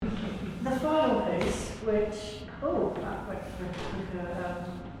final piece, which, that went for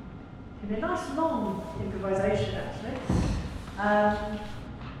in a nice long improvisation actually,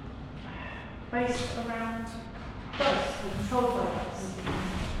 based around dice, or controlled by dice.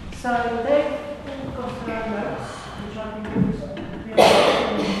 So they've all got their own notes, which I think is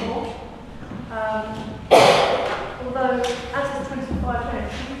before. Although, as it's 25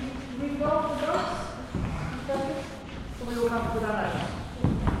 minutes, should we roll the dice? Or we all come with our notes?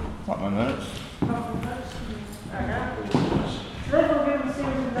 Not my notes. Okay. So they've all given a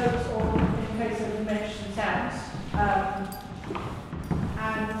series of notes on, in case of dimension sounds.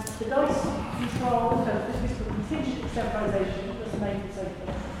 And the dice control, so this is for contingent extemporisation, just to make it so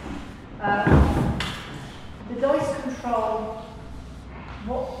clear. The dice control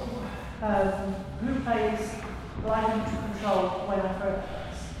what who plays likely to control when I throw the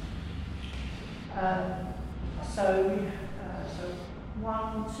dice. So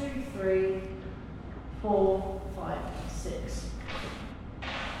 1, 2, 3, 4, 5, 6.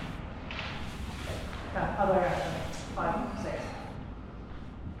 Other way around. 5, 6.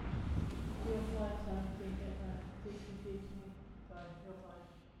 4, 5, 9, 3,